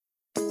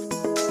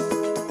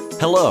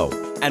Hello,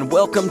 and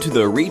welcome to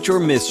the Reach or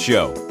Miss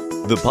Show,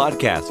 the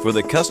podcast for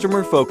the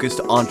customer-focused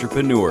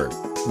entrepreneur,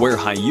 where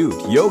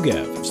Hayut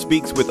Yogev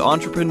speaks with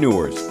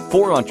entrepreneurs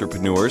for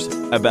entrepreneurs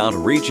about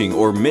reaching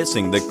or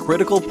missing the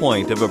critical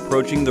point of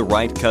approaching the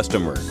right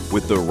customer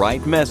with the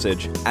right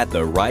message at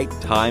the right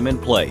time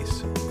and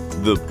place.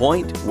 The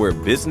point where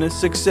business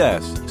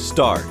success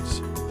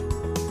starts.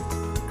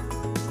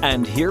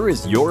 And here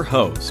is your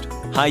host,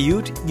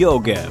 Hayut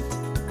Yogev.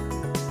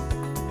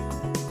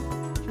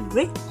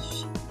 Rich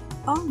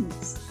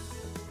Honest,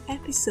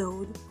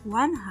 episode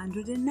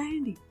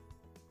 190.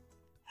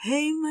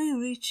 Hey my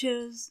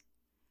Richers,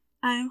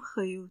 I'm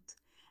Hayut,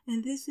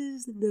 and this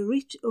is the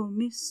Rich or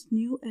Miss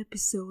new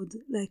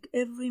episode like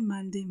every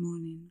Monday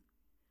morning.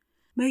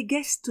 My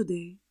guest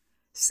today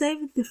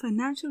saved the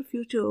financial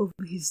future of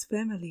his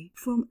family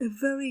from a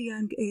very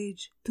young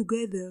age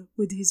together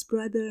with his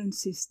brother and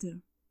sister,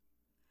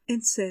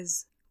 and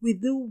says, we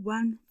do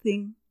one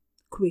thing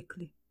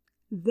quickly.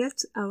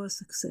 That's our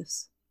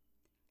success.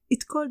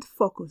 It's called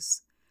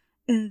focus,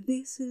 and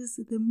this is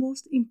the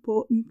most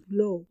important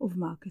law of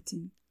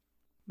marketing.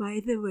 By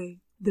the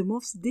way, the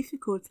most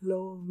difficult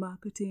law of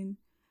marketing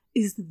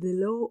is the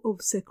law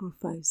of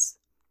sacrifice.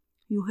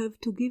 You have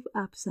to give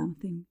up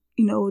something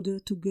in order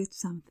to get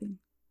something.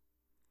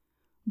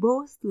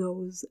 Both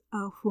laws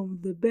are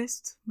from the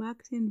best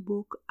marketing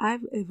book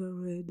I've ever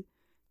read,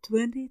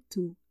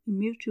 22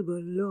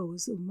 Immutable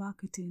Laws of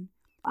Marketing,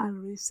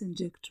 Ulrich and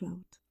Jack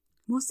Trout.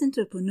 Most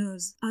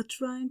entrepreneurs are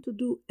trying to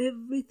do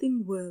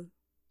everything well.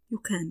 You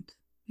can't.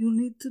 You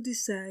need to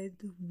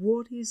decide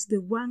what is the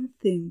one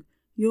thing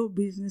your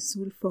business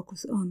will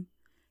focus on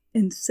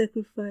and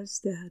sacrifice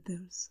the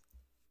others.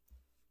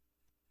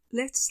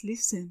 Let's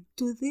listen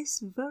to this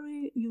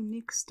very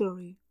unique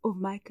story of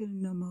Michael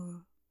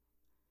Nomura.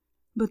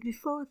 But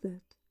before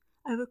that,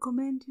 I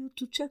recommend you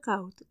to check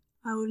out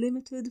our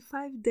limited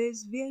 5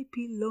 days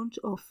VIP launch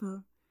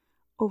offer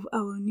of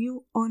our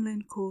new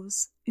online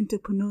course,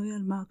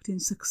 Entrepreneurial Marketing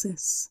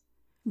Success.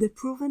 The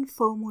proven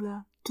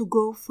formula to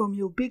go from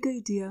your big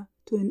idea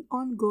to an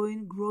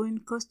ongoing growing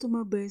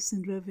customer base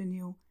and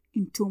revenue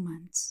in 2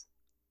 months.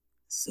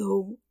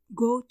 So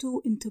go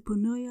to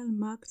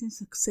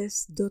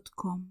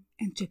entrepreneurialmarketingsuccess.com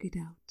and check it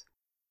out.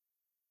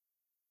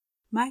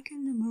 Michael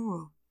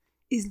Nomura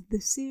is the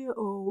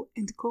CEO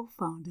and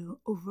co-founder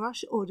of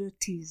Rush Order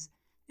Tees,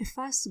 a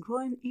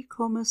fast-growing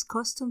e-commerce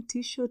custom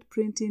t-shirt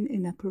printing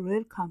and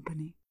apparel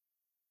company.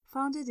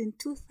 Founded in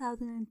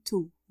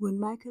 2002, when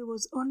Michael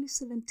was only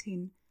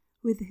 17,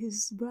 with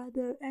his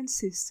brother and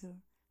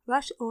sister,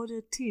 Rush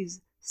Order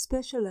Tees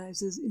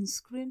specializes in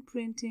screen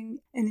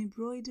printing and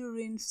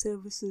embroidering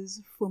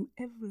services from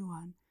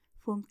everyone,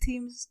 from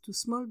teams to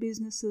small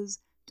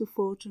businesses to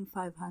Fortune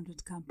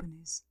 500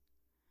 companies.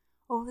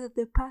 Over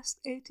the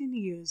past 18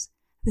 years,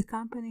 the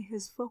company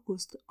has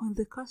focused on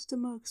the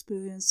customer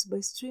experience by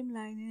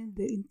streamlining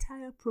the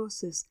entire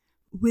process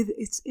with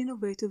its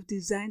innovative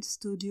design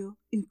studio,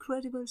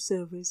 incredible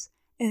service,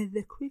 and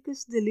the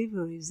quickest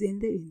deliveries in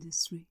the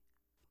industry.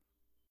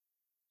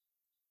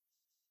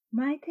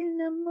 Michael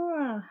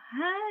Nomura,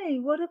 hi!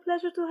 What a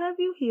pleasure to have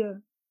you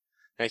here.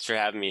 Thanks for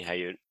having me,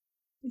 Hayut.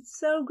 It's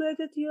so great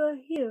that you are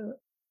here.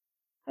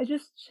 I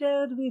just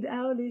shared with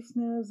our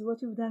listeners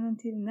what you've done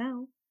until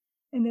now,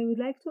 and I would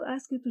like to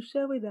ask you to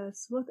share with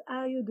us what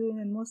are you doing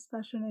and most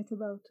passionate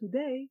about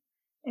today,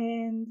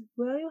 and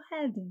where are you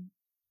heading?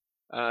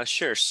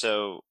 Sure.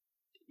 So,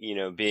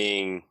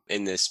 being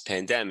in this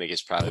pandemic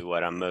is probably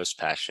what I'm most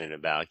passionate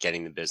about,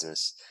 getting the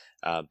business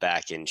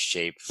back in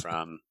shape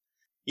from,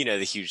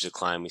 the huge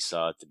decline we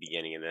saw at the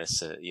beginning of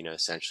this.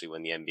 Essentially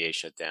when the NBA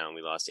shut down,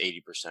 we lost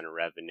 80% of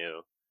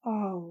revenue.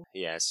 Oh,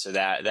 Yeah. So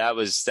that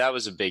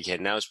was a big hit.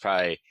 And that was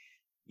probably,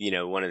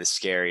 one of the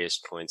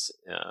scariest points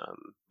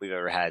we've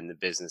ever had in the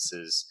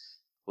business's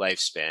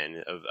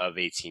lifespan of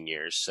 18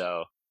 years.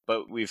 So,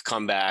 but we've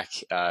come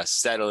back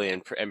steadily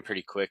and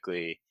pretty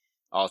quickly,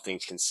 all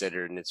things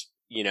considered. And it's,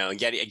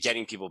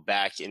 getting people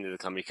back into the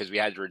company, because we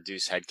had to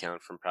reduce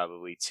headcount from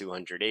probably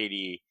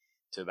 280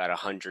 to about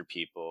 100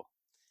 people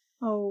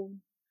oh,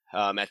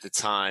 at the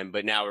time.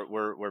 But now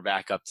we're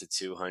back up to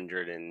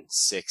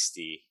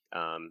 260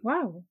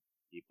 wow.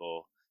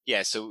 people.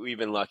 Yeah, so we've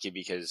been lucky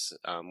because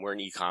we're an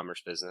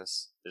e-commerce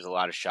business. There's a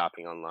lot of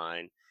shopping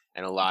online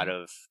and a lot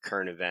of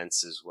current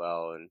events as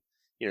well. And,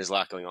 there's a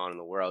lot going on in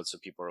the world. So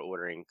people are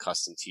ordering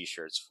custom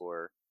t-shirts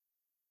for,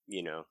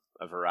 a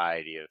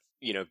variety of,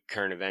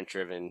 current event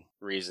driven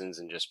reasons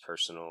and just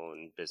personal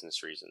and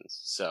business reasons.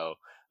 So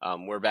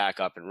we're back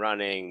up and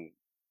running.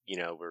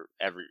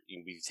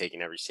 We've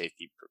taken every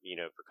safety,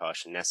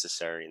 precaution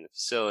necessary in the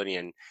facility,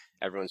 and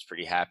everyone's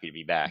pretty happy to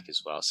be back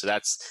as well. So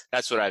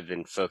that's what I've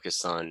been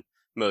focused on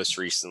most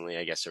recently,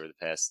 I guess, over the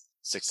past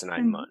 6 to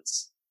 9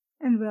 months.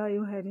 And where are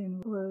you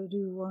heading? Where do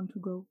you want to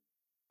go?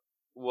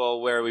 Well,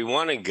 where we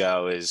want to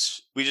go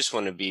is we just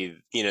want to be,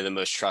 the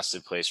most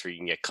trusted place where you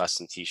can get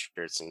custom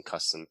t-shirts and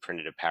custom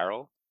printed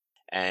apparel.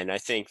 And I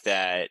think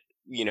that,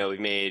 we've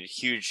made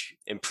huge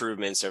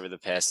improvements over the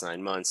past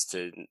 9 months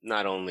to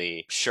not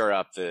only shore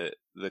up the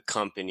the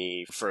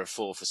company for a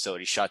full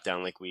facility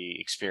shutdown like we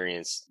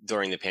experienced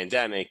during the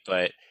pandemic,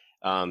 but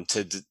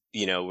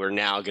we're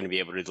now going to be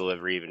able to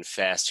deliver even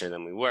faster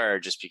than we were,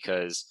 just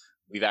because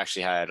we've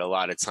actually had a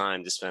lot of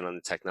time to spend on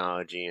the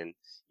technology and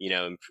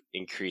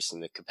increasing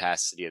the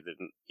capacity of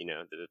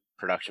the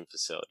production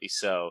facility.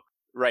 So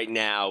right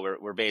now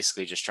we're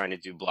basically just trying to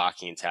do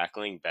blocking and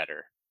tackling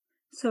better.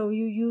 So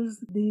you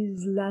used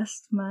these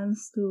last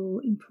months to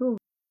improve.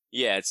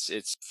 Yeah,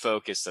 it's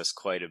focused us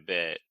quite a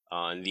bit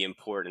on the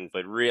important,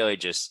 but really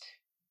just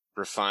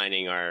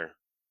refining our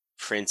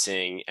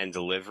printing and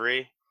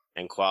delivery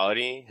and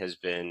quality has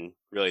been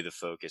really the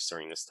focus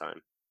during this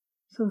time.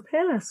 So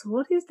tell us,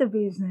 what is the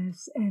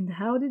business and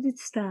how did it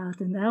start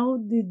and how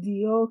did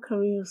your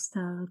career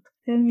start?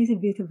 Tell me a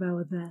bit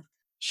about that.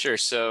 Sure.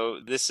 So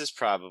this is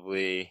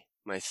probably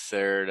my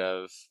third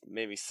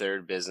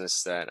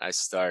business that I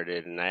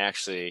started. And I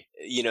actually,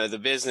 the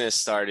business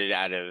started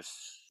out of,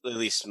 at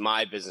least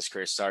my business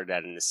career started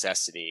out of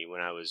necessity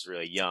when I was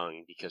really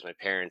young, because my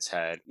parents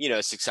had,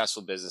 a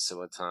successful business at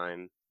one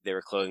time. They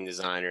were clothing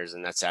designers,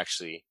 and that's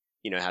actually,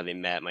 how they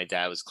met. My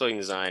dad was a clothing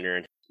designer,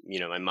 and,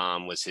 my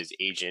mom was his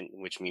agent,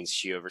 which means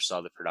she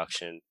oversaw the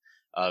production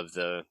of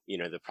the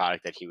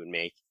product that he would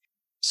make.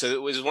 So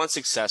it was once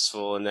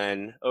successful, and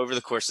then over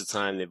the course of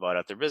time, they bought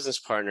out their business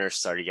partner,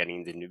 started getting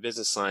into new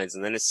business lines,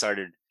 and then it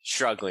started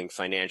struggling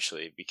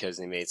financially because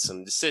they made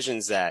some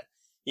decisions that,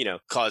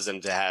 caused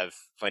them to have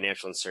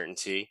financial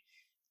uncertainty.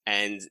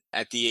 And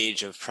at the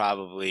age of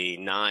probably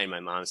 9, my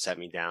mom sat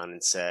me down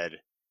and said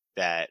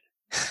that,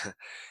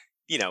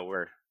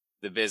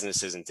 the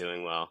business isn't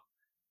doing well,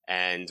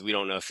 and we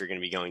don't know if you're going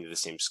to be going to the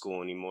same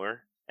school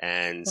anymore.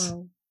 And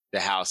Wow.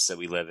 the house that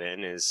we live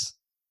in is,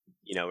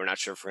 we're not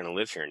sure if we're going to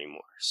live here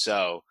anymore.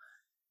 So,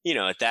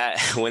 at that,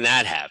 when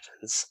that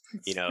happens,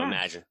 It's tough.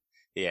 imagine,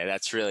 yeah,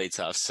 that's really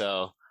tough.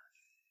 So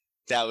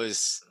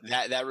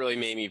that really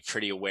made me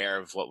pretty aware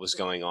of what was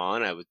going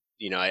on.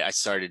 I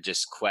started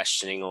just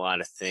questioning a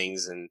lot of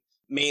things, and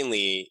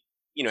mainly,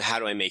 how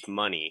do I make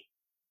money,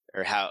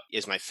 or how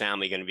is my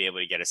family going to be able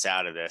to get us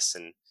out of this?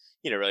 And,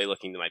 really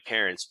looking to my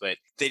parents, but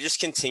they just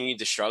continued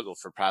to struggle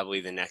for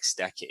probably the next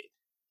decade.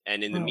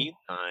 And in the Wow.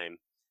 meantime,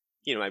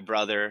 my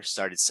brother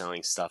started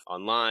selling stuff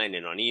online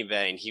and on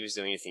eBay, and he was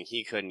doing anything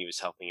he could, and he was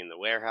helping in the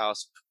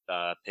warehouse,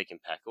 pick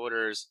and pack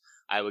orders.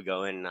 I would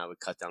go in and I would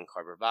cut down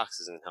cardboard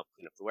boxes and help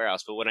clean up the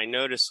warehouse. But what I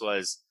noticed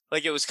was,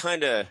 like, we were just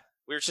kind of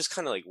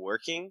like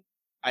working.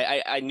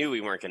 I knew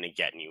we weren't going to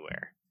get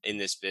anywhere in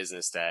this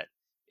business, that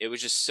it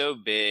was just so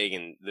big,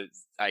 and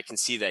I can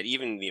see that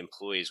even the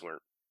employees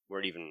weren't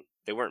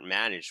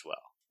managed well.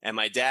 And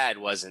my dad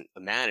wasn't a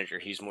manager.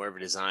 He's more of a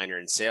designer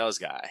and sales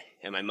guy.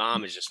 And my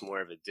mom is just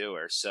more of a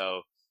doer.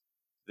 So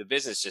the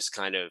business just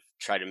kind of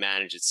tried to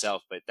manage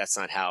itself, but that's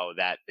not how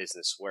that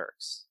business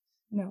works.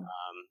 No.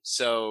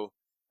 So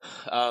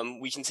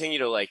we continue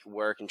to like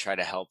work and try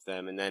to help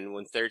them. And then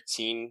when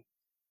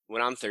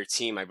I'm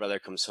 13, my brother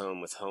comes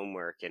home with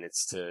homework, and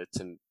it's to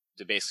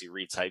basically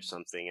retype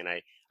something. And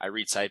I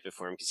retype it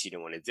for him because he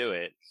didn't want to do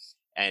it.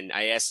 And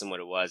I asked him what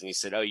it was, and he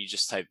said, "Oh, you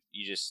just typed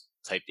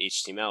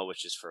HTML,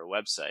 which is for a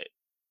website.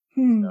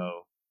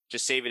 So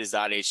just save it as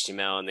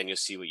 .html, and then you'll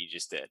see what you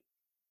just did."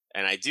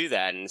 And I do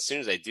that, and as soon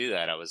as I do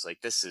that, I was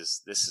like, "This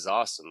is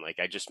awesome! Like,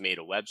 I just made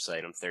a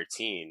website. I'm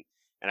 13,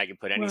 and I can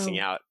put anything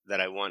Wow. out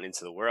that I want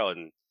into the world."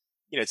 And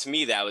to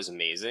me, that was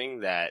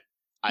amazing that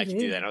I It could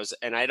do is.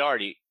 that. I'd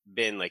already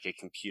been like a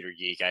computer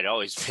geek. I'd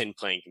always been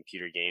playing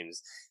computer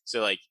games,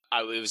 so like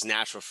it was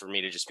natural for me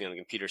to just be on the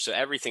computer. So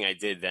everything I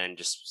did then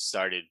just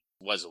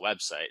was a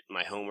website.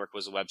 My homework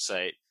was a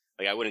website.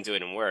 Like, I wouldn't do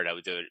it in Word. I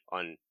would do it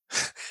on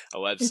a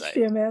website.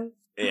 HTML.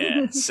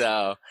 Yeah.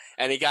 So,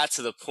 and it got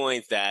to the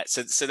point that,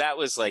 so that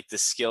was like the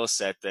skill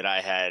set that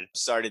I had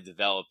started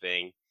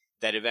developing,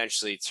 that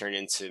eventually turned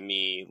into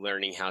me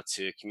learning how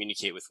to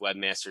communicate with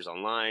webmasters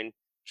online,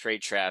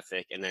 trade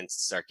traffic, and then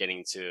start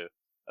getting to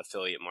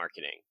affiliate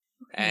marketing.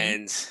 Okay.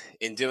 And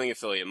in doing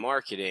affiliate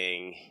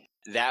marketing,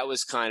 that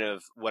was kind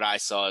of what I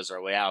saw as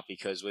our way out,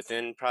 because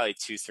within probably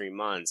 2-3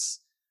 months,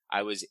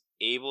 I was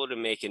able to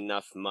make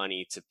enough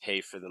money to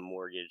pay for the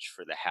mortgage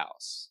for the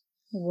house.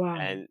 Wow.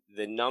 And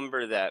the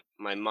number that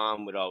my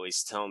mom would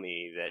always tell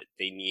me that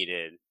they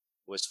needed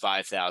was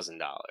 $5,000.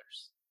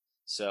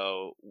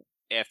 So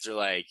after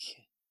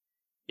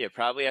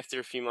probably after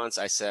a few months,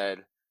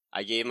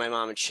 I gave my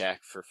mom a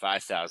check for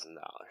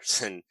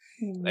 $5,000. And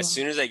Wow. as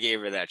soon as I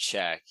gave her that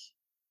check,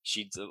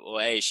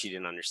 A, she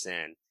didn't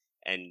understand,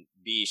 and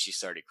B, she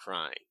started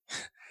crying.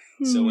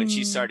 So when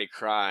she started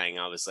crying,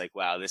 I was like,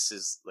 wow, this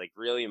is like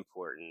really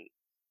important,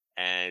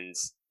 and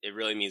it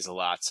really means a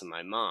lot to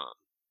my mom.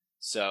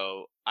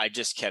 So I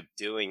just kept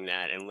doing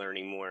that and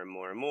learning more and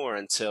more and more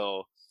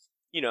until,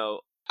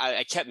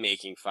 I kept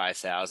making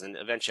 5,000.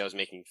 Eventually I was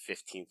making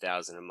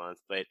 15,000 a month.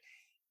 But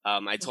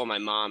I told my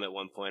mom at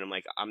one point, I'm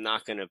like,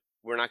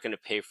 we're not going to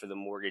pay for the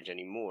mortgage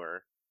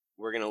anymore.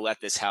 We're going to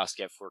let this house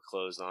get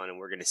foreclosed on, and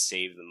we're going to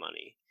save the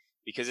money,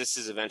 because this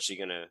is eventually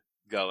going to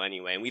go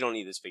anyway. And we don't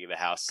need this big of a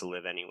house to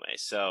live anyway.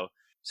 So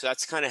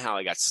that's kind of how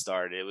I got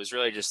started. It was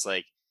really just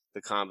like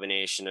the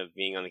combination of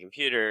being on the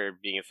computer,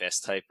 being a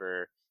fast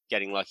typer,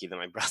 getting lucky that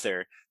my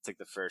brother took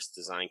the first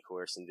design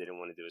course and didn't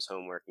want to do his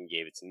homework and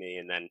gave it to me.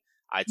 And then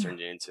I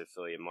turned it into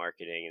affiliate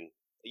marketing. And,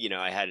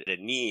 I had a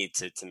need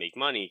to make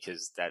money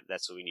because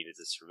that's what we needed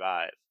to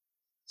survive.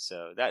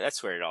 So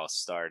that's where it all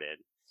started.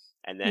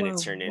 And then it Wow,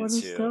 turned what a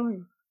into,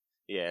 story.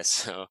 yeah,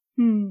 so,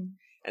 Hmm.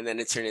 and then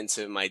it turned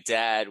into my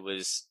dad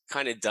was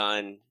kind of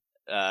done,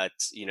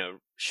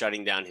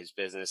 shutting down his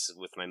business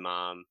with my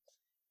mom.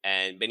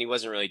 But he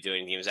wasn't really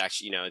doing anything. It was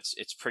actually,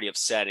 it's pretty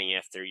upsetting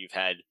after you've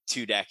had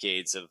 2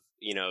 decades of,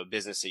 a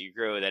business that you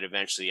grow that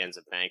eventually ends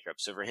up bankrupt.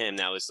 So for him,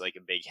 that was like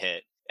a big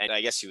hit. And I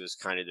guess he was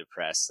kind of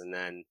depressed. And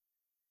then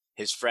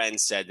his friend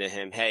said to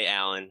him, "Hey,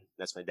 Alan,"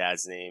 that's my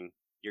dad's name,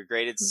 "you're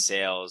great at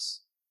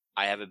sales.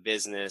 I have a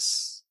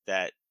business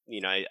that,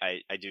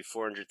 I do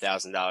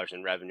 $400,000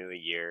 in revenue a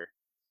year.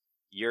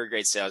 You're a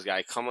great sales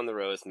guy. Come on the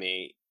road with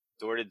me,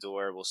 door to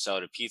door. We'll sell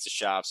to pizza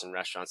shops and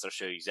restaurants. I'll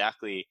show you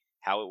exactly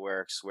how it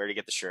works, where to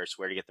get the shirts,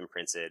 where to get them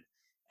printed,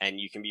 and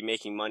you can be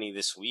making money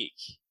this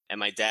week." And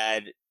my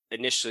dad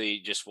initially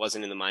just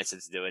wasn't in the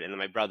mindset to do it. And then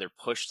my brother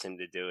pushed him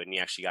to do it, and he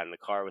actually got in the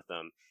car with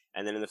them.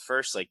 And then in the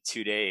first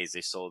 2 days,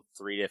 they sold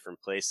 3 different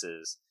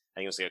places. I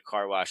think it was like a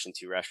car wash and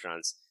 2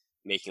 restaurants,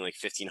 making like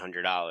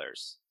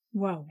 $1,500.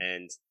 Wow.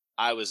 And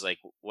I was like,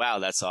 wow,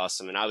 that's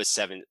awesome. And I was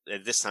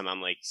at this time,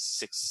 I'm like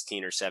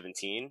 16 or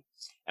 17.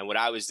 And what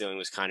I was doing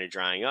was kind of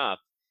drying up,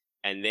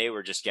 and they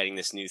were just getting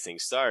this new thing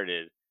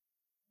started.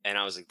 And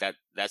I was like,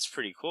 that's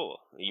pretty cool.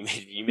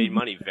 You made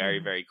money very,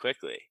 very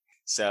quickly.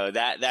 So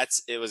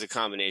it was a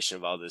combination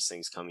of all those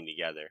things coming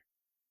together.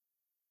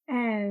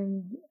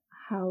 And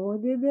how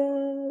did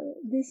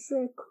this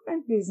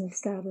current business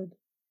started?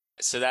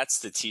 So that's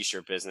the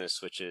t-shirt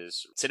business, which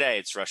is today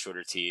it's Rush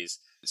Order Tees.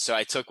 So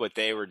I took what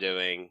they were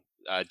doing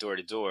door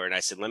to door, and I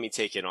said, let me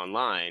take it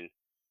online.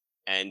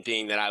 And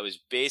being that I was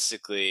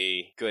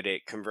basically good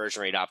at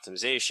conversion rate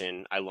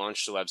optimization, I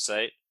launched a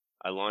website.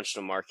 I launched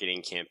a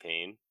marketing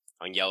campaign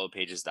on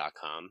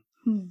yellowpages.com.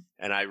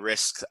 And I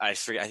risked, I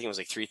think it was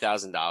like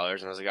 $3,000. And I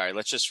was like, all right,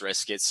 let's just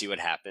risk it, see what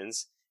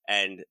happens.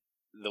 And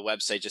the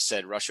website just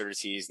said, Rush Order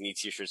Tees, need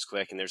t-shirts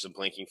quick. And there's a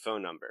blinking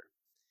phone number.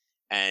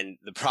 And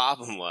the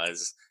problem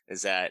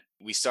is that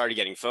we started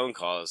getting phone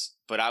calls,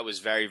 but I was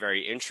very,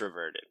 very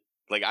introverted.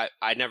 Like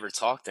I never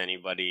talked to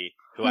anybody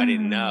who I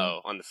didn't know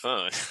on the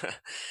phone.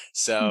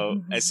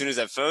 So as soon as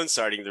that phone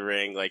starting to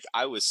ring,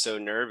 I was so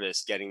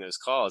nervous getting those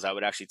calls. I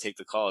would actually take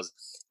the calls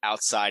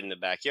outside in the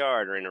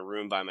backyard or in a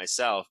room by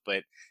myself.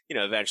 But,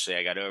 eventually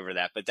I got over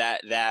that. But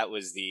that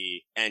was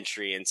the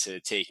entry into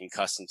taking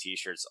custom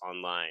t-shirts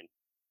online,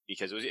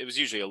 because it was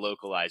usually a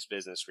localized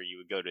business where you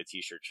would go to a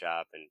t-shirt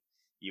shop and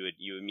you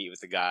would meet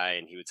with the guy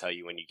and he would tell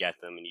you when you get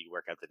them and you'd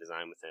work out the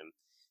design with him.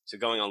 So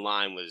going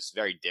online was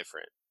very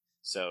different.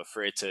 So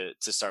for it to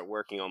start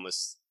working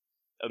almost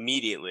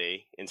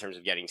immediately in terms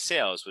of getting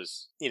sales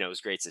was, it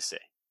was great to see.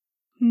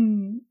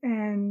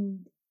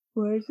 And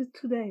where is it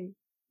today?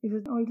 Is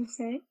it all the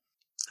same?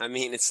 I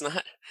mean, it's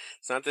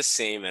not the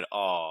same at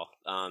all.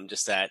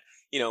 Just that,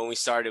 when we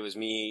started, it was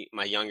me,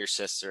 my younger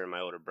sister, and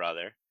my older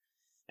brother,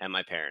 and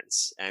my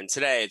parents. And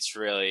today it's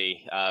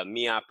really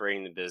me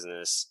operating the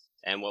business.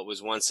 And what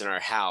was once in our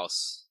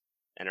house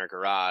and our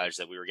garage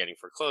that we were getting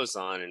foreclosed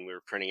on, and we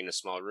were printing in a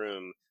small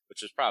room,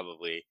 which was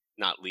probably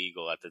not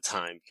legal at the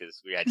time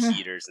because we had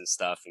heaters and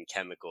stuff and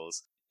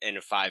chemicals. And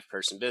a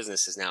 5-person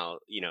business is now,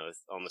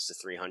 almost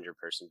a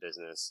 300-person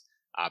business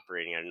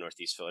operating out of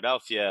Northeast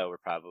Philadelphia. We're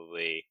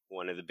probably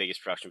one of the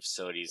biggest production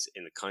facilities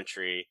in the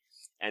country.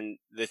 And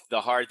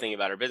the hard thing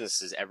about our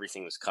business is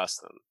everything was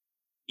custom.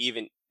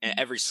 Even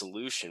every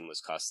solution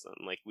was custom.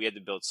 Like we had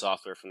to build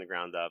software from the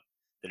ground up.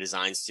 The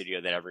design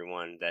studio that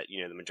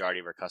the majority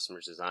of our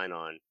customers design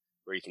on,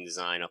 where you can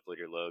design, upload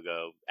your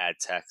logo, add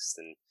text,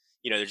 and,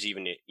 there's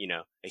even, a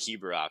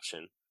Hebrew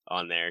option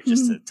on there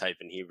just to type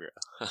in Hebrew.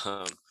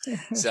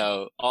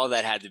 So all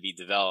that had to be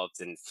developed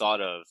and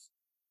thought of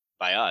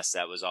by us.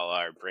 That was all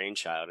our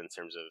brainchild in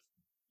terms of,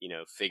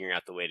 figuring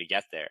out the way to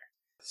get there.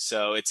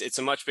 So it's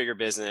a much bigger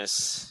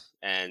business,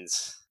 and,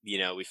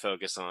 we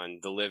focus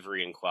on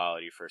delivery and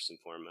quality first and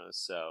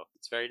foremost. So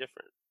it's very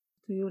different.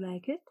 Do you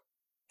like it?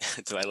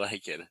 Do I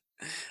like it?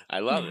 I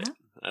love it.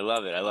 I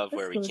love it. I love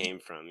where we came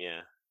from.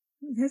 Yeah.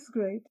 That's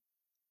great.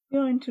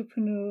 You're an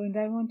entrepreneur, and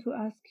I want to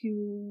ask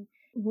you,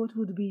 what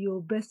would be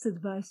your best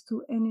advice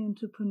to any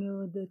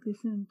entrepreneur that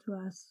listens to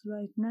us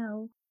right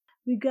now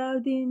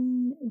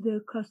regarding the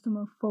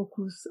customer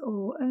focus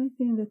or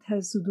anything that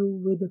has to do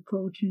with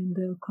approaching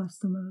their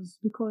customers?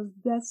 Because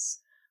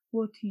that's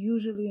what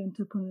usually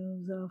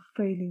entrepreneurs are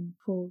failing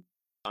for.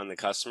 On the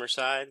customer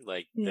side,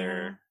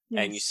 Yes.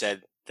 And you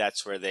said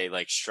that's where they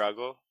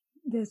struggle?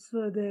 That's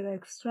where they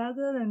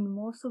struggle, and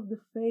most of the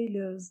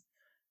failures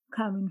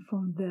coming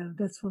from there.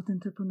 That's what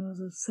entrepreneurs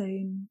are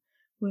saying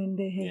when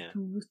they have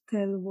to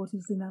tell what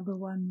is the number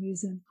one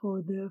reason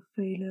for their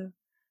failure.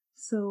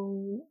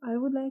 So I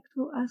would like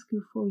to ask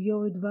you for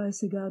your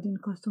advice regarding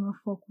customer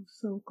focus,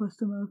 so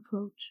customer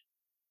approach.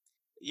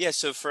 Yeah,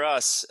 so for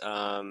us,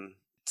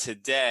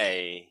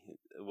 today,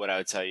 what I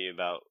would tell you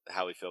about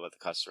how we feel about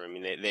the customer. I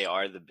mean, they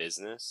are the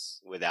business.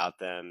 Without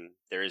them,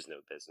 there is no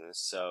business.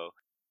 So,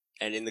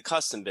 and in the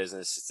custom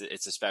business,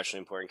 it's especially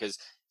important because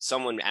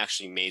someone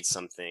actually made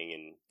something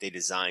and they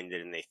designed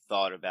it and they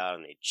thought about it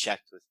and they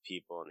checked with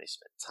people and they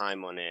spent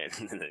time on it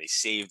and then they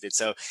saved it.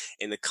 So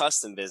in the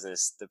custom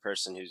business, the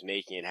person who's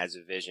making it has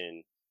a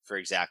vision for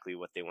exactly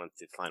what they want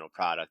the final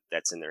product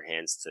that's in their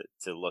hands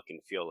to look and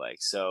feel like.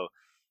 So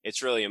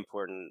it's really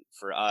important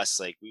for us.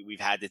 Like we've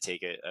had to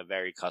take a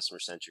very customer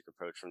centric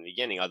approach from the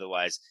beginning.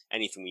 Otherwise,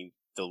 anything we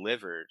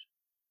delivered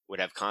would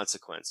have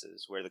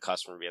consequences where the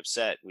customer would be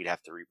upset. We'd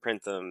have to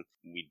reprint them.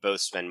 We'd both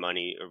spend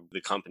money, or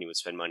the company would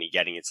spend money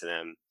getting it to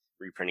them,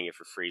 reprinting it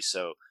for free.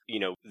 So,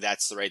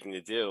 that's the right thing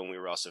to do. And we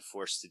were also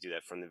forced to do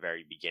that from the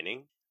very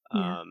beginning.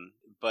 Yeah.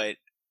 But,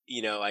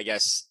 I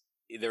guess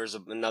there was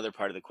another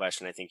part of the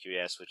question I think you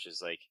asked, which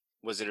is like,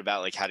 was it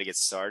about like how to get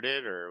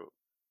started or?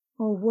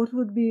 Or what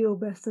would be your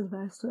best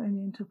advice to any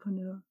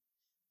entrepreneur?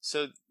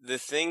 So the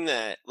thing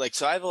that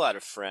so I have a lot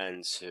of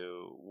friends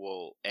who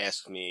will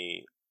ask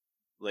me,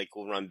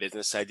 will run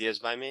business ideas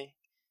by me.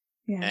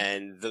 Yeah.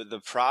 And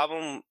the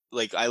problem,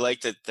 I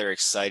like that they're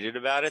excited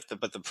about it,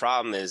 but the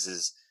problem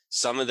is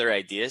some of their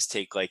ideas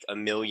take like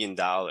 $1 million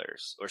or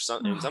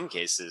in some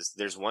cases,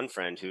 there's one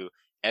friend who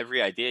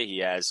every idea he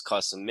has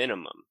costs a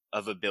minimum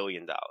of $1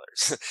 billion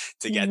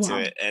to get to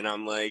it. And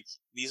I'm like,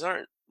 these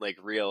aren't like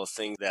real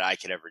things that I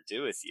could ever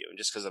do with you. And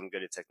just because I'm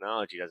good at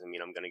technology doesn't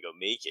mean I'm going to go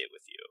make it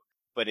with you.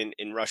 But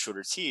in Rush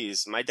Order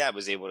Tees, my dad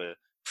was able to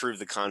prove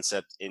the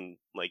concept in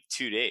like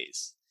 2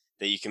 days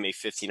that you can make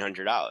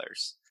 $1,500.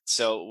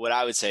 So what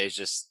I would say is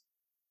just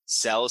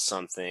sell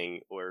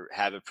something or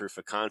have a proof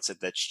of concept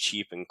that's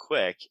cheap and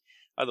quick.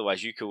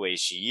 Otherwise, you could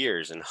waste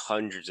years and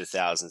hundreds of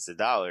thousands of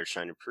dollars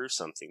trying to prove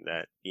something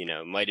that,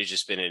 might have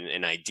just been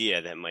an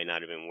idea that might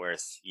not have been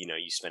worth, you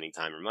spending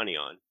time or money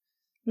on.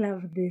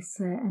 Love this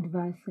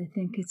advice. I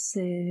think it's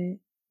an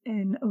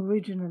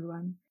original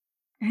one.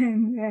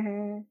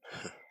 And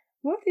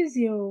what is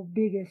your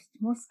biggest,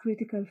 most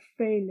critical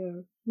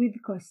failure with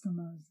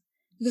customers?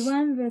 The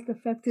one that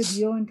affected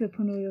your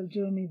entrepreneurial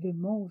journey the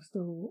most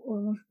or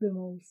almost the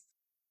most?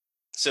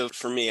 So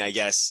for me, I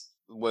guess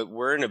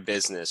we're in a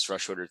business,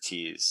 Rush Order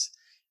Tees,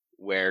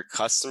 where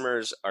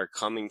customers are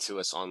coming to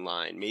us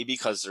online, maybe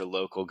because their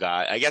local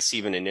guy, I guess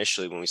even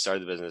initially when we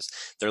started the business,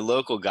 their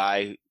local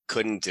guy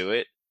couldn't do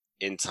it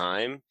in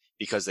time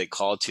because they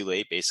called too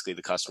late. Basically,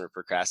 the customer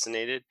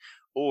procrastinated,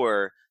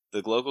 or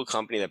the local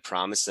company that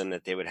promised them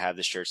that they would have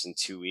the shirts in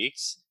 2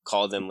 weeks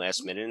called them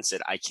last minute and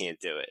said, I can't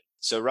do it.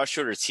 So Rush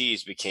Order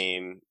Tees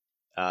became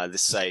the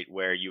site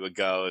where you would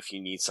go if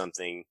you need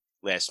something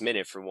last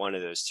minute for one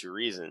of those two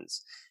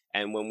reasons.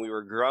 And when we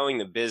were growing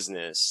the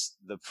business,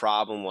 the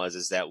problem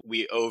is that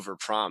we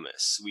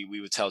overpromise.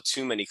 We would tell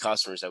too many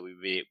customers that we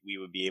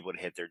would be able to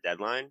hit their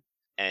deadline.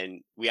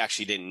 And we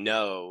actually didn't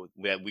know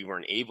that we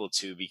weren't able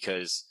to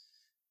because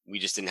we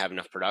just didn't have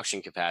enough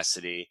production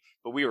capacity.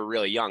 But we were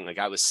really young. Like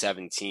I was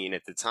 17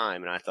 at the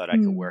time and I thought I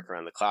could work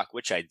around the clock,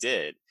 which I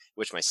did,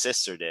 which my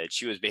sister did.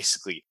 She was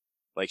basically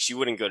like, she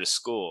wouldn't go to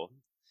school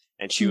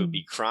and she would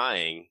be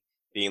crying,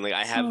 being like,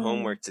 I have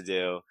homework to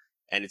do.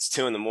 And it's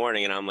 2 a.m.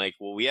 and I'm like,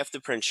 well, we have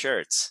to print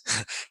shirts.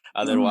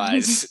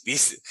 Otherwise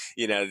this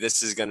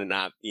is going to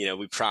not,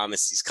 we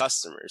promise these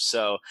customers.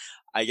 So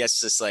I guess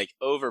just like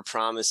over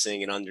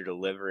promising and under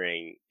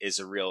delivering is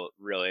a real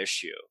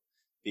issue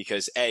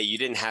because you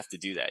didn't have to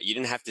do that. You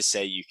didn't have to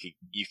say you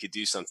could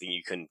do something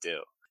you couldn't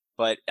do.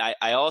 But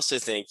I also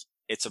think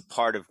it's a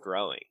part of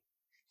growing.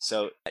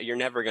 So you're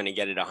never going to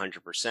get it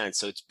 100%.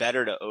 So it's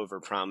better to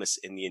overpromise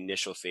in the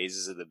initial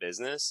phases of the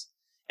business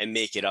and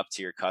make it up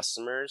to your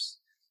customers,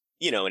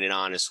 in an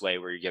honest way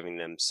where you're giving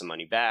them some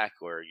money back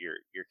or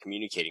you're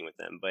communicating with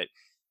them. But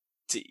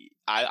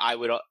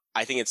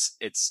I think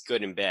it's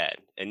good and bad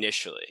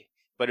initially.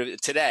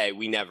 But today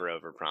we never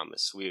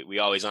overpromise. We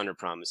always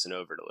underpromise and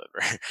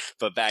overdeliver.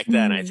 But back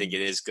then, I think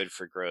it is good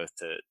for growth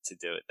to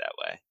do it that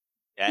way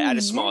at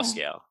a small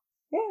scale.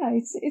 Yeah,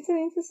 it's an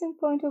interesting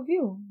point of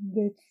view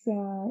that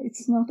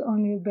it's not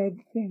only a bad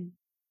thing,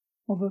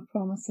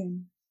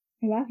 overpromising.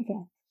 I love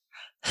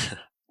that.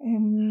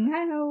 And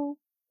now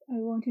I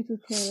want you to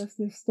tell us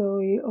the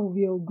story of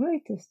your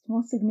greatest,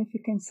 most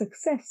significant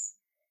success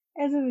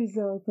as a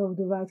result of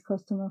the right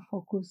customer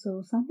focus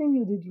or something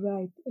you did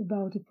right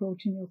about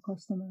approaching your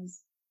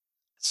customers.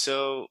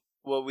 So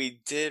what we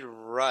did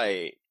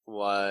right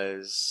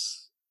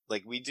was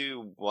we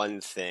do one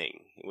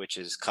thing, which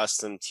is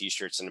custom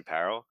t-shirts and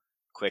apparel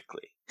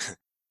quickly.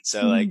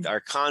 So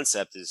our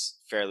concept is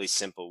fairly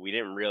simple. We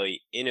didn't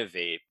really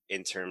innovate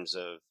in terms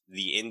of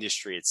the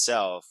industry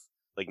itself,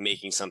 like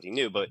making something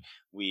new, but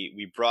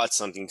we brought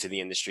something to the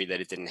industry that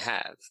it didn't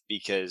have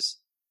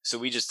so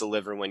we just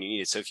deliver when you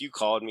need it. So if you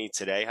called me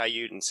today,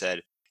 Hayut, and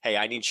said, hey,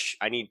 I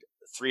need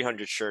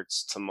 300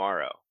 shirts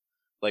tomorrow.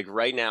 Like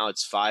right now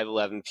it's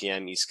 5:11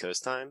 p.m. East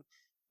Coast time.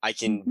 I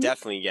can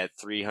definitely get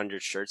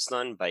 300 shirts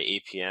done by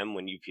 8 p.m.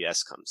 when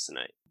UPS comes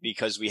tonight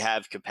because we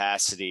have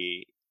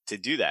capacity to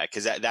do that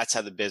because that's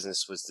how the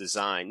business was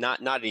designed.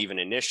 Not even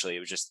initially. It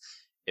was just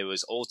it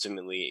was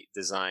ultimately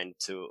designed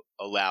to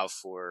allow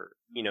for,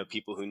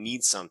 people who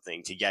need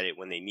something to get it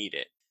when they need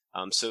it.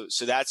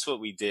 So that's what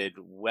we did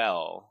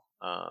well.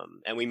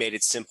 And we made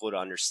it simple to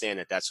understand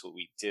that that's what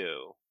we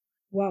do.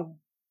 Wow.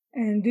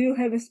 And do you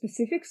have a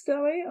specific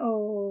story,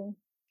 or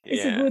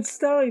it's a Yeah. good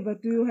story,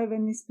 but do you have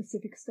any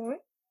specific story?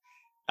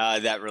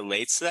 That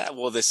relates to that?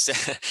 Well,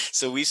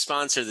 so we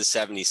sponsor the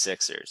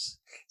 76ers.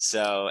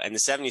 And the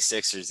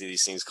 76ers do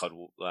these things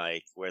called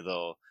like where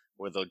they'll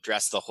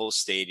dress the whole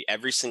stadium,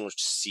 every single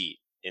seat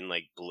in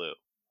like blue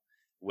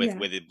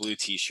with a blue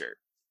t-shirt.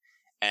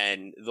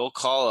 And they'll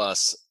call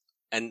us,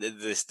 and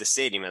the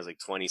stadium has like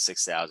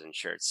 26,000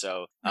 shirts.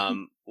 So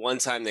one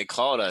time they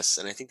called us,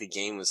 and I think the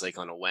game was like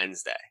on a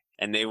Wednesday,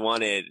 and they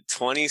wanted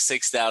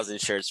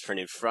 26,000 shirts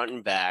printed front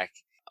and back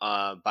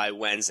by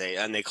Wednesday,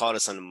 and they called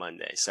us on a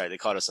Monday. They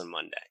called us on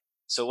Monday.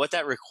 So what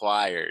that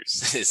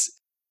requires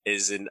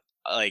is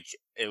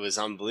it was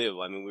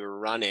unbelievable. I mean,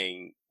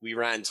 we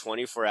ran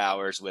 24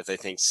 hours with, I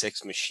think,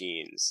 6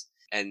 machines,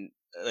 and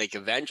like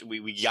eventually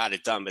we got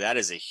it done, but that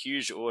is a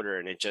huge order,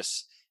 and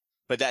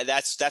but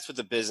that's what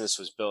the business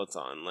was built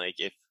on. Like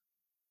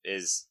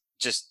is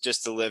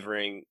just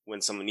delivering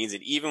when someone needs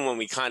it, even when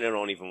we kind of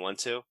don't even want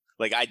to.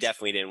 Like I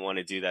definitely didn't want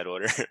to do that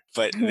order,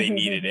 but they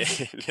needed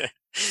it.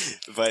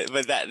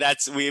 but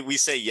that's we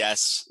say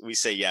yes. We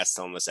say yes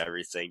to almost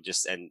everything.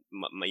 And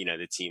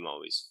the team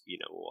always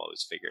will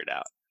always figure it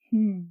out.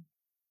 Can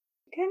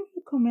you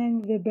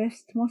recommend the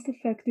best, most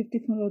effective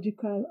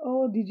technological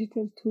or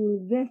digital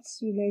tool that's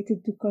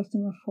related to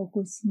customer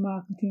focus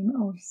marketing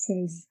or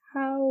sales?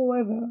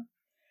 However,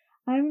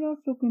 I'm not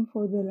looking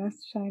for the last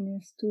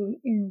shiniest tool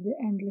in the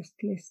endless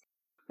list.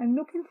 I'm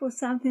looking for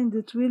something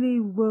that really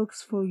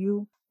works for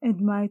you and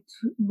might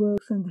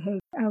work and help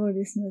our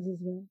listeners as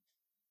well.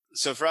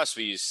 So for us,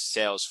 we use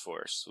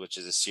Salesforce, which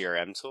is a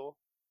CRM tool.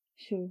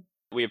 Sure.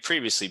 We had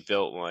previously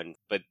built one,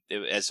 but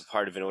as a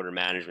part of an order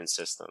management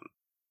system,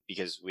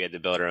 because we had to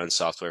build our own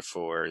software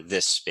for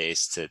this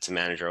space to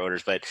manage our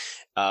orders. But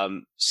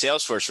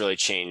Salesforce really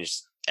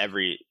changed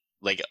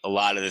a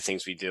lot of the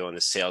things we do on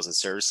the sales and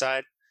service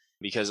side,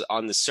 because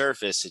on the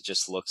surface, it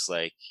just looks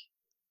like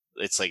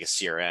it's like a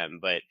CRM,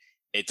 but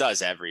it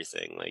does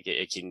everything. Like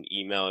it can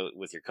email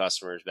with your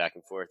customers back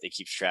and forth. It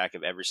keeps track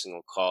of every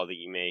single call that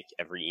you make,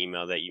 every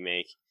email that you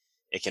make.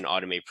 It can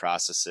automate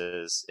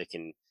processes. It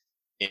can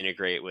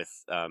integrate with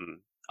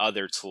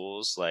other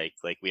tools. Like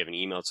we have an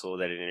email tool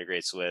that it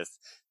integrates with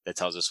that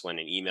tells us when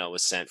an email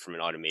was sent from an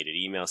automated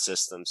email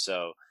system.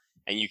 So,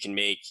 and you can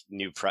make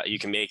new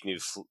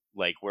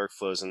like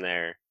workflows in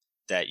there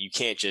that you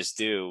can't just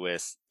do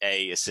with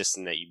a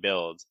system that you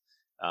build,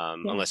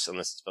 unless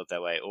it's built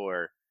that way,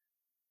 or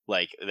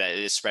like that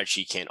a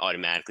spreadsheet can't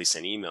automatically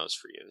send emails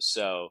for you.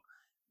 So,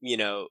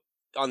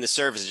 on the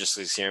surface, it's just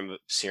like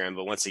CRM,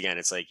 but once again,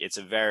 it's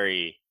a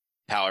very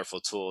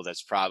powerful tool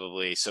that's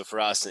probably, so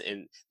for us,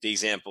 in the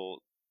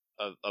example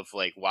of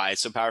like why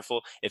it's so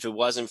powerful, if it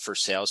wasn't for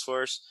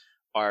Salesforce,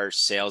 our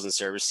sales and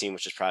service team,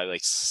 which is probably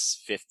like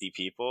 50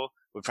 people,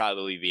 would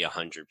probably be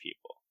 100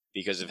 people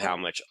because of how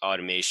much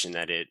automation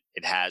that it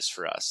has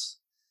for us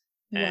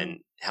and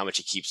how much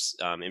it keeps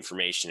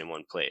information in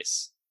one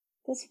place.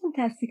 That's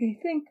fantastic. I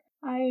think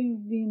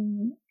I've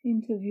been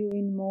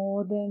interviewing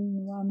more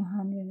than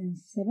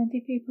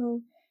 170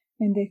 people,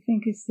 and I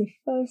think it's the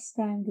first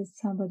time that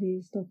somebody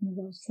is talking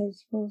about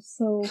Salesforce.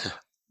 So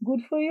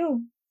good for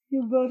you.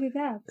 You brought it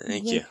up.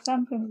 Thank Great you.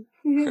 company.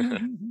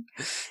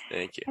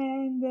 Thank you.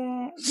 And there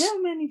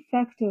are many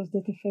factors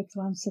that affect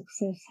one's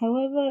success.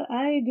 However,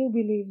 I do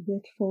believe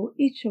that for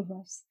each of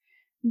us,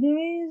 there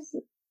is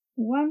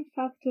one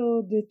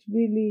factor that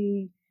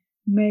really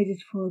made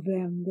it for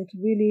them, that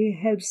really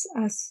helps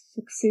us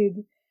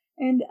succeed.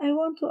 And I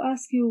want to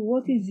ask you,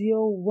 what is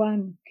your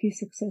one key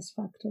success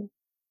factor?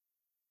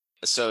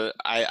 So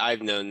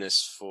I've known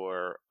this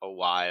for a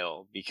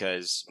while,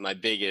 because my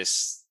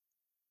biggest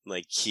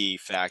key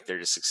factor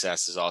to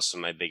success is also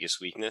my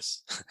biggest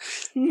weakness.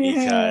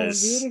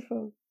 Because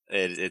beautiful.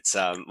 It's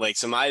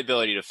so my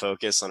ability to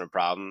focus on a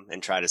problem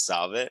and try to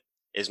solve it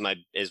is my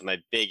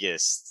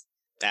biggest,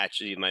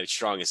 actually my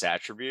strongest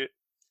attribute.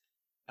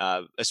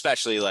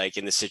 Especially like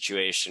in the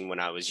situation when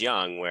I was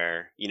young,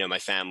 where my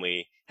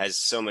family has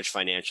so much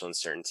financial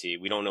uncertainty.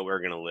 We don't know where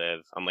we're going to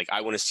live. I'm like,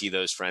 I want to see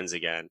those friends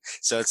again.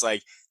 So it's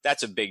like,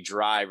 that's a big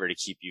driver to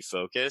keep you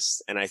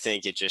focused. And I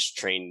think it just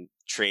trained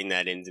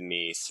that into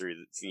me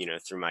through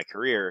my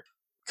career.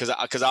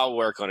 Cause I'll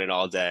work on it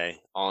all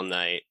day, all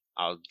night.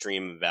 I'll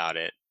dream about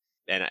it.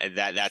 And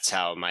that's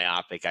how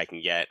myopic I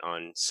can get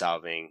on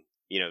solving,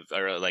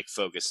 or like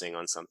focusing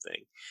on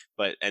something.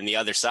 And the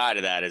other side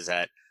of that is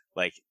that,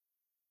 like,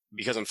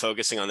 because I'm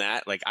focusing on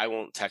that, like I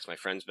won't text my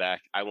friends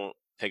back. I won't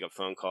pick up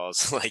phone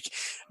calls.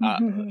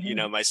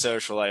 My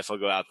social life will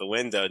go out the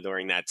window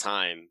during that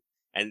time.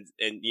 And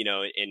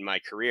in my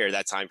career,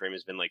 that time frame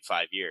has been like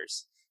 5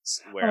 years.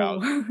 where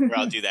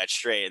I'll do that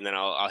straight, and then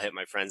I'll hit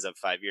my friends up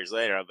 5 years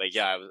later. I'll be like,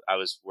 yeah, I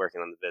was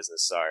working on the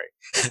business. Sorry.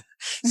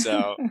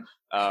 So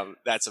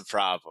that's a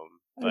problem.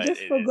 I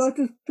just forgot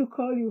to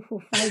call you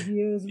for 5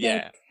 years.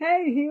 Yeah. But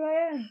hey, here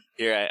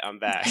I am. I'm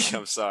back.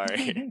 I'm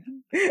sorry.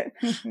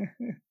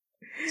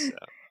 So.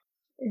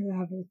 I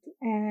love it.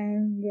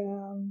 And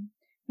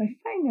my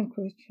final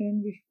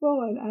question,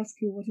 before I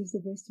ask you what is the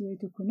best way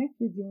to connect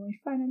with you, my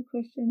final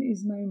question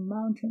is my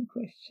mountain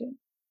question.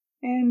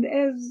 And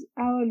as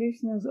our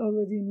listeners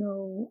already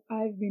know,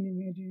 I've been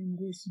imagining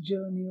this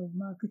journey of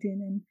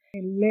marketing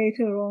and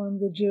later on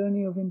the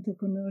journey of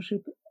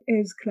entrepreneurship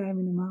as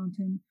climbing a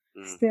mountain,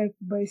 step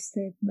by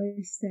step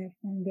by step,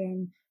 and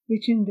then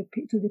reaching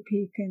to the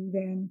peak and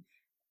then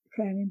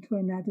climbing to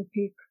another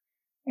peak.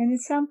 And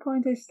at some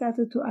point I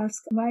started to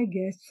ask my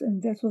guests,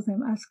 and that's what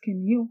I'm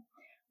asking you,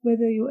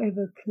 whether you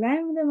ever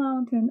climbed a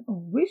mountain or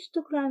wish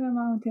to climb a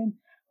mountain,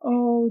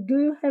 or do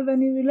you have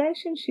any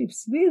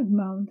relationships with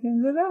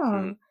mountains at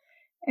all?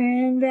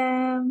 And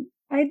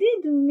I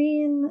did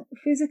mean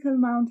physical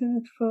mountain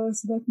at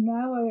first, but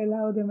now I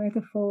allow the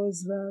metaphor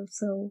as well,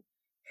 so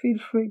feel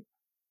free.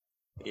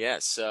 Yeah,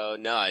 so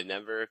no, I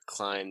never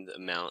climbed a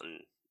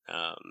mountain.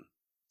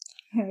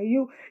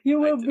 You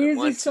were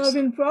busy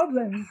solving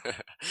problems.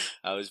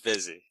 I was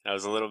busy. I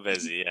was a little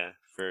busy, yeah,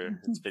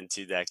 it's been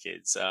 2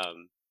 decades.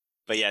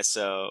 But yeah,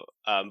 so,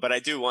 but I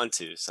do want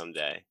to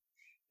someday.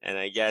 And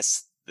I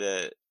guess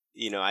I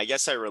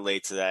guess I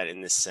relate to that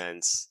in this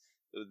sense.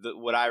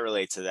 What I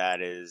relate to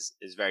that is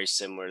very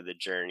similar to the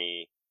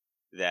journey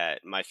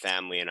that my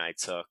family and I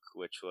took,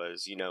 which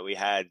was, we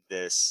had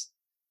this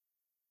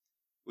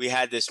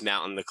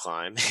mountain to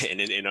climb. And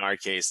in our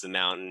case, the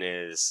mountain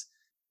is,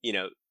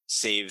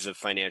 save the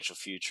financial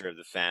future of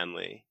the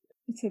family.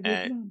 It's a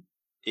big one.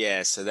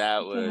 Yeah, so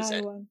that was,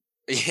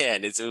 yeah,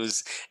 and it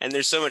was, and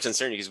there's so much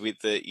uncertainty because we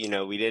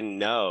didn't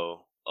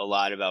know a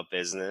lot about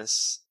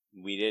business.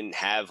 We didn't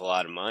have a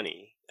lot of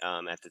money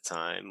at the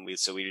time. We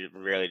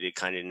really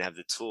didn't have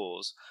the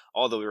tools.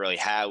 All that we really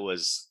had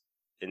was,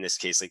 in this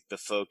case, like the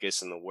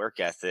focus and the work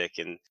ethic.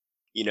 And,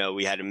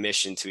 we had a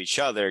mission to each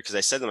other, because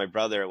I said to my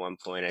brother at one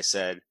point, I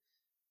said,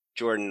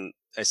 Jordan,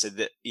 I said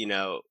that,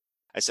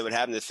 what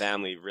happened to the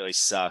family really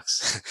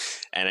sucks.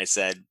 And I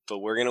said, but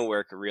we're going to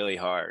work really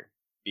hard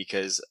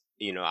because,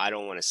 I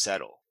don't want to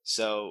settle.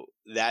 So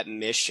that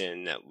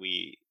mission that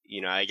we,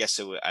 I guess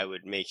I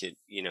would make it,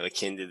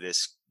 akin to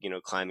this,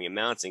 climbing a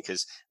mountain,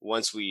 because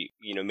once we,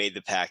 made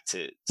the pact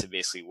to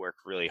basically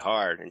work really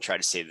hard and try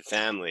to save the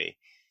family,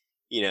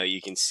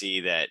 you can see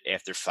that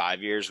after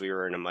 5 years, we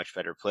were in a much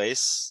better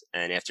place.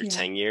 And after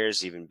 10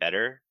 years, even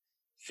better,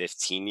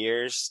 15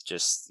 years,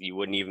 just, you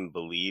wouldn't even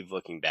believe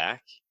looking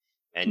back.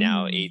 And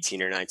now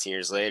 18 or 19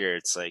 years later,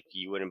 it's like,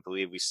 you wouldn't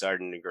believe we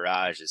started in the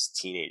garage as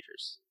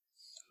teenagers.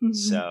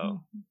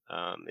 So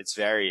it's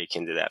very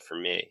akin to that for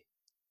me.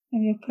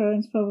 And your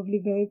parents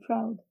probably very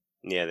proud.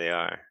 Yeah, they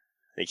are.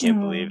 They can't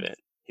believe it.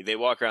 They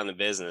walk around the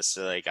business,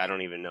 so like, I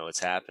don't even know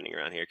what's happening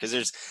around here, because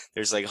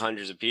there's like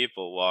hundreds of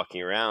people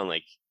walking around,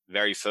 like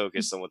very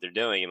focused on what they're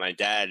doing. And my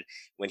dad,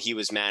 when he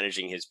was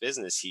managing his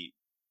business, he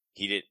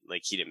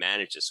didn't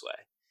manage this way.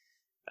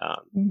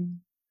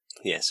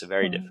 Yeah, so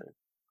very different.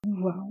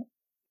 Wow.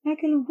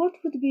 Michael, what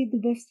would be the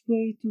best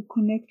way to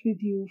connect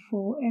with you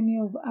for any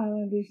of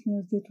our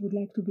listeners that would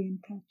like to be in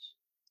touch?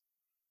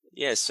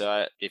 Yeah,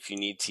 so if you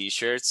need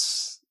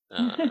t-shirts,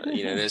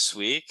 this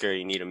week, or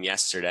you need them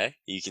yesterday,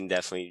 you can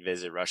definitely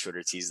visit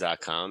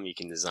rushordertees.com. You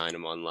can design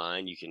them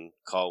online. You can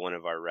call one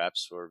of our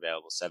reps. We're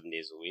available 7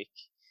 days a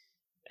week.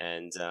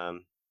 And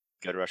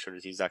go to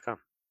rushordertees.com.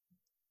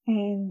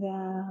 And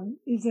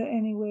is there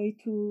any way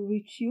to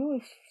reach you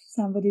if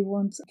somebody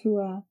wants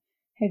to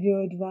have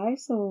your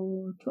advice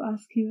or to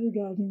ask you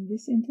regarding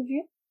this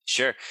interview?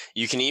 Sure.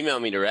 You can email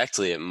me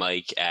directly at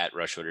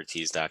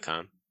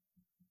mike@rushordertees.com.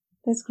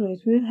 That's great.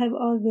 We'll have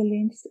all the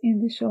links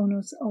in the show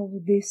notes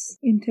of this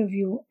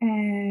interview.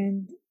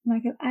 And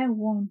Michael, I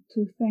want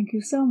to thank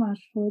you so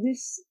much for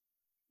this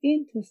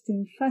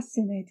interesting,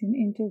 fascinating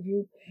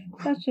interview.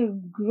 Such a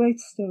great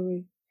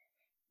story.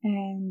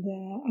 And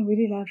I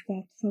really love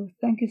that. So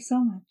thank you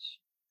so much.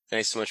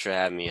 Thanks so much for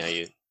having me,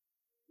 Ayut.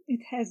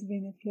 It has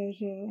been a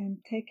pleasure,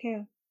 and take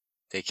care.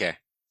 Take care.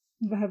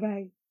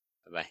 Bye-bye.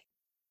 Bye-bye.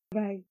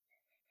 Bye.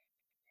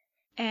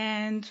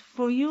 And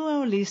for you,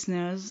 our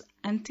listeners,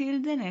 until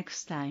the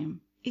next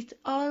time, it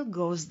all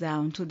goes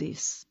down to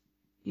this.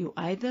 You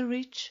either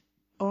reach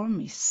or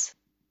miss.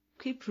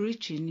 Keep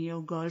reaching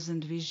your goals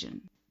and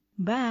vision.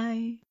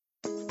 Bye.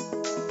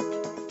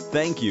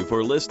 Thank you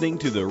for listening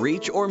to the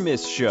Reach or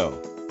Miss Show,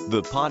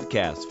 the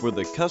podcast for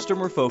the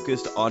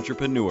customer-focused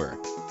entrepreneur.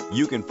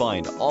 You can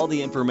find all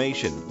the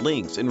information,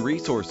 links, and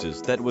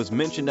resources that was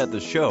mentioned at the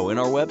show in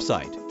our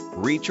website,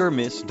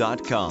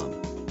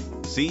 reachormiss.com.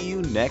 See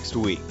you next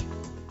week.